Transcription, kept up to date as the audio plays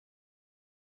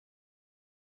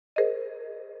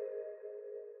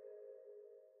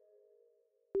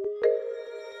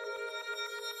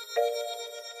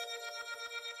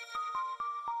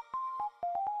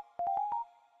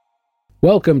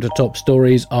Welcome to Top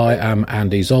Stories. I am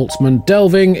Andy Zaltzman,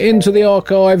 delving into the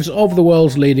archives of the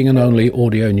world's leading and only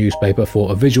audio newspaper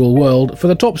for a visual world for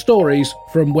the top stories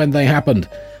from when they happened.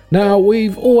 Now,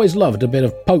 we've always loved a bit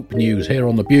of Pope news here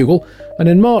on the Bugle, and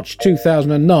in March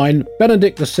 2009,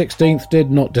 Benedict XVI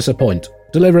did not disappoint,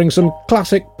 delivering some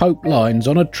classic Pope lines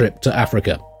on a trip to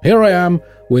Africa. Here I am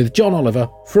with John Oliver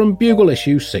from Bugle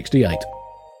issue 68.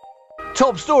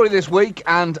 Top story this week,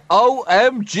 and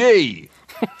OMG!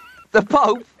 The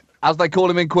Pope, as they call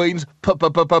him in Queens,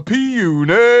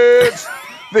 P-Unit!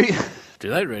 Do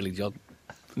they really, John?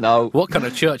 No. What kind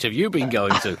of church have you been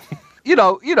going to? You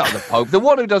know the Pope, the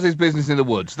one who does his business in the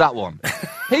woods, that one.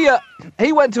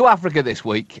 He went to Africa this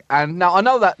week, and now I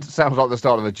know that sounds like the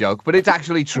start of a joke, but it's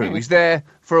actually true. He's there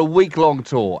for a week-long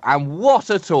tour, and what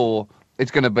a tour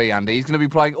it's going to be, Andy. He's going to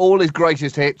be playing all his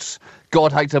greatest hits.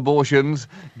 God hates abortions,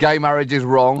 gay marriage is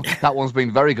wrong. That one's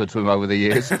been very good to him over the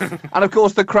years. And of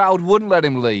course the crowd wouldn't let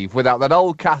him leave without that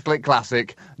old Catholic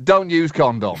classic, don't use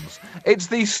condoms. It's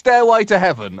the stairway to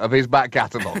heaven of his back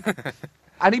catalogue.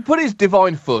 And he put his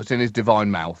divine foot in his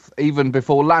divine mouth, even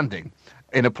before landing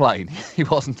in a plane. He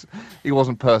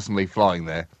wasn't personally flying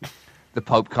there. The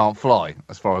Pope can't fly,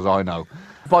 as far as I know.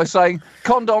 By saying,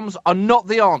 condoms are not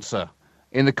the answer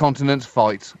in the continent's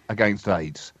fight against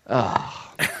AIDS.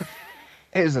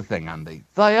 Here's the thing, Andy.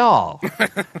 They are.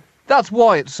 That's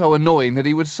why it's so annoying that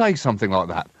he would say something like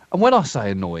that. And when I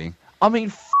say annoying, I mean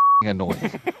f***ing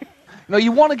annoying.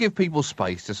 You want to give people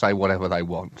space to say whatever they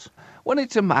want. When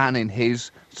it's a man in his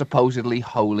supposedly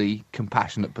holy,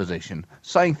 compassionate position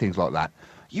saying things like that,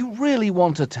 you really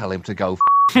want to tell him to go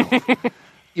f*** off.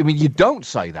 I mean, you don't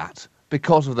say that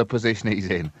because of the position he's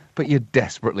in, but you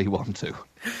desperately want to.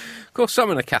 Of course,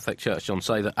 some in the Catholic Church, John,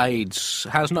 say that AIDS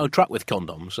has no truck with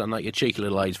condoms, and that your cheeky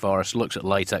little AIDS virus looks at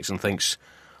latex and thinks,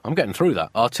 I'm getting through that.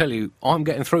 I'll tell you, I'm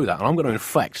getting through that, and I'm going to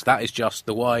infect. That is just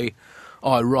the way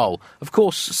I roll. Of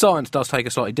course, science does take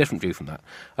a slightly different view from that.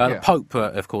 The Pope,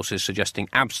 of course, is suggesting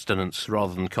abstinence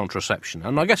rather than contraception.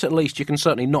 And I guess at least you can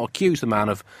certainly not accuse the man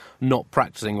of not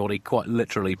practising what he quite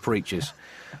literally preaches.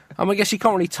 I guess you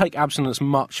can't really take abstinence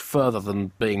much further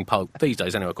than being Pope. These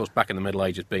days, anyway. Of course, back in the Middle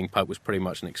Ages, being Pope was pretty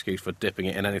much an excuse for dipping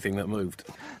it in anything that moved.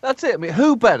 That's it. I mean,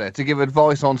 who better to give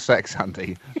advice on sex,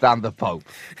 Andy, than the Pope?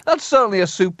 That's certainly a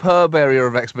superb area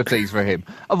of expertise for him.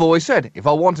 I've always said, if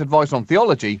I want advice on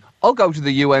theology, I'll go to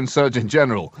the UN Surgeon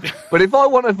General. But if I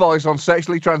want advice on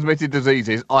sexually transmitted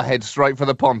diseases, I head straight for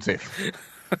the Pontiff.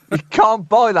 You can't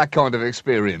buy that kind of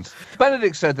experience.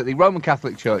 Benedict said that the Roman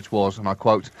Catholic Church was, and I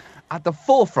quote, at the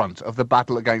forefront of the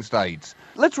battle against AIDS.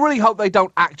 Let's really hope they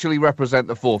don't actually represent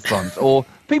the forefront, or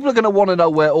people are going to want to know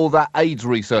where all that AIDS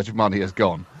research money has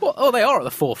gone. Well, oh, they are at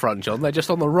the forefront, John. They're just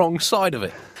on the wrong side of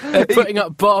it. They're putting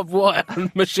up barbed wire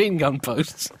and machine gun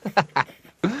posts.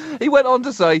 He went on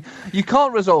to say, you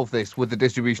can't resolve this with the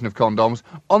distribution of condoms.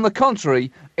 On the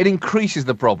contrary, it increases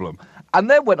the problem. And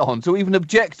then went on to even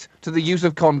object to the use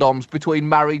of condoms between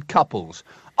married couples.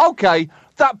 OK,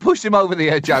 that pushed him over the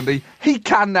edge, Andy. He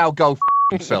can now go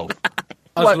himself.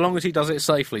 As long as he does it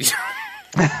safely.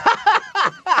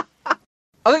 I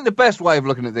think the best way of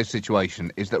looking at this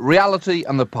situation is that reality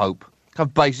and the Pope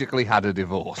have basically had a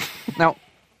divorce. Now,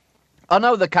 I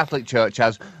know the Catholic Church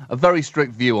has a very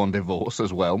strict view on divorce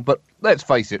as well, but let's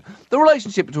face it, the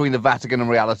relationship between the Vatican and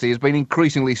reality has been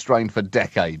increasingly strained for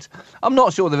decades. I'm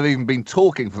not sure they've even been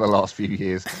talking for the last few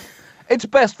years. It's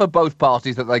best for both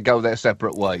parties that they go their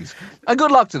separate ways. And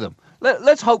good luck to them.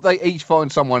 Let's hope they each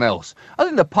find someone else. I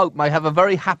think the Pope may have a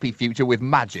very happy future with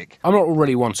magic. I'm not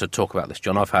really one to talk about this,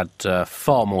 John. I've had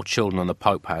far more children than the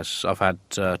Pope has. I've had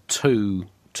 2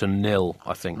 to 0,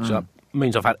 I think. So that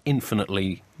means I've had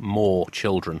infinitely more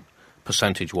children,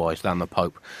 percentage-wise, than the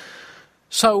Pope.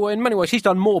 So in many ways, he's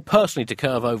done more personally to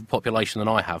curb overpopulation than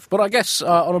I have. But I guess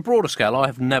on a broader scale, I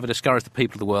have never discouraged the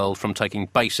people of the world from taking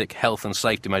basic health and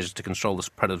safety measures to control the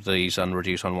spread of disease and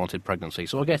reduce unwanted pregnancy.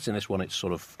 So I guess in this one, it's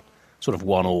sort of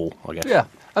one all, I guess. Yeah.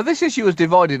 This issue has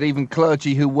divided even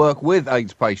clergy who work with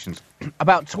AIDS patients.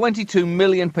 About 22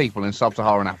 million people in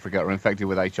sub-Saharan Africa are infected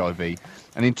with HIV.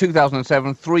 And in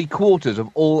 2007, 3/4 of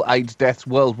all AIDS deaths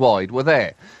worldwide were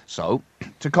there. So,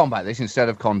 to combat this, instead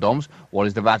of condoms, what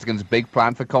is the Vatican's big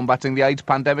plan for combating the AIDS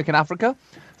pandemic in Africa?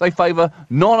 They favour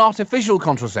non-artificial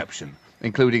contraception,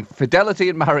 including fidelity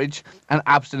in marriage and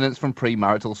abstinence from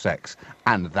premarital sex.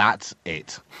 And that's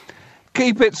it.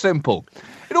 Keep it simple.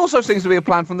 It also seems to be a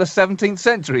plan from the 17th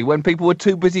century when people were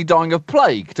too busy dying of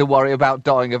plague to worry about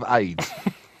dying of AIDS.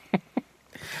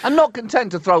 And not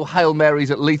content to throw Hail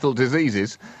Marys at lethal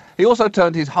diseases, He also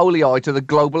turned his holy eye to the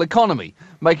global economy,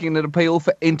 making an appeal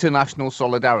for international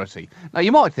solidarity. Now,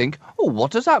 you might think, oh, what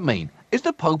does that mean? Is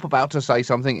the Pope about to say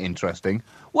something interesting?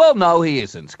 Well, no, he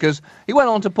isn't, because he went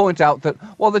on to point out that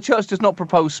while the Church does not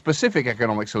propose specific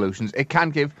economic solutions, it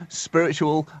can give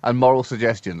spiritual and moral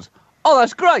suggestions. Oh,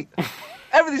 that's great!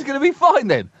 Everything's going to be fine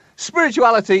then.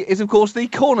 Spirituality is, of course, the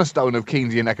cornerstone of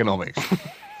Keynesian economics.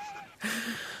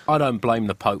 I don't blame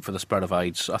the Pope for the spread of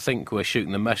AIDS. I think we're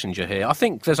shooting the messenger here. I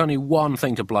think there's only one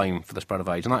thing to blame for the spread of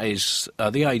AIDS, and that is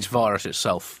the AIDS virus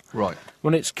itself. Right.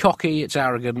 When it's cocky, it's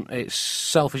arrogant, it's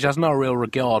selfish, has no real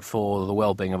regard for the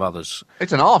well-being of others.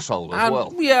 It's an arsehole as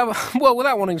well. Yeah, well,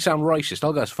 without wanting to sound racist,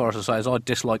 I'll go as far as to say I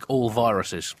dislike all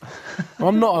viruses.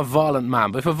 I'm not a violent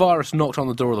man, but if a virus knocked on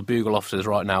the door of the Bugle offices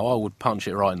right now, I would punch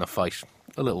it right in the face.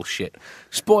 A little shit.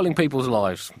 Spoiling people's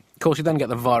lives. Of course, you then get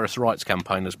the virus rights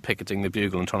campaigners picketing the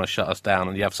Bugle and trying to shut us down,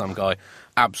 and you have some guy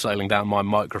abseiling down my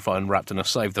microphone wrapped in a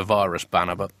Save the Virus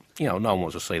banner, but, you know, no one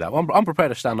wants to see that. I'm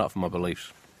prepared to stand up for my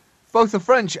beliefs. Both the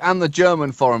French and the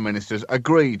German foreign ministers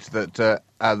agreed that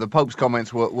the Pope's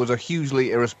comments was a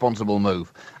hugely irresponsible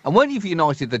move. And when you've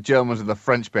united the Germans and the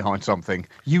French behind something,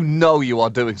 you know you are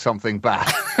doing something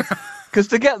bad. Because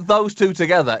to get those two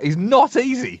together is not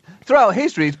easy. Throughout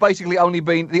history, it's basically only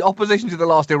been the opposition to the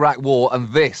last Iraq war and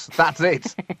this. That's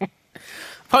it.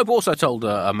 Pope also told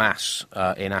a mass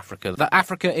in Africa that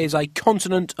Africa is a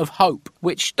continent of hope,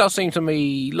 which does seem to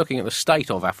me, looking at the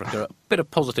state of Africa, a bit of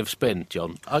positive spin,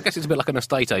 John. I guess it's a bit like an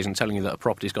estate agent telling you that a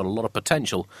property's got a lot of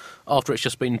potential after it's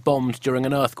just been bombed during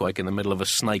an earthquake in the middle of a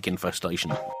snake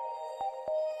infestation.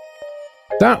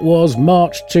 That was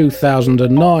March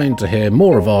 2009. To hear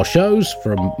more of our shows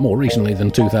from more recently than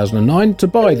 2009, to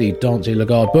buy the Dancy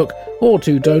Lagarde book, or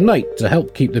to donate to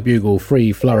help keep the Bugle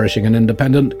free, flourishing and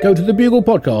independent, go to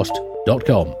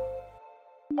thebuglepodcast.com.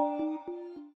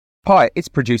 Hi, it's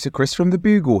producer Chris from The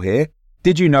Bugle here.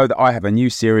 Did you know that I have a new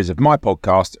series of my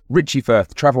podcast, Richie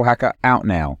Firth Travel Hacker, out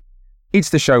now? It's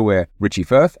the show where Richie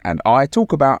Firth and I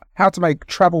talk about how to make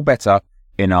travel better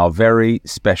in our very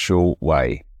special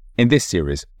way. In this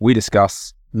series, we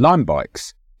discuss Lime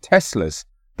bikes, Teslas,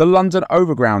 the London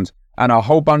Overground, and a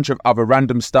whole bunch of other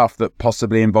random stuff that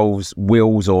possibly involves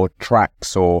wheels or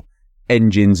tracks or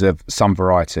engines of some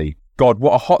variety. God,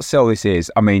 what a hot sell this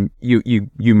is. I mean, you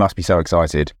must be so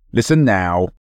excited. Listen now.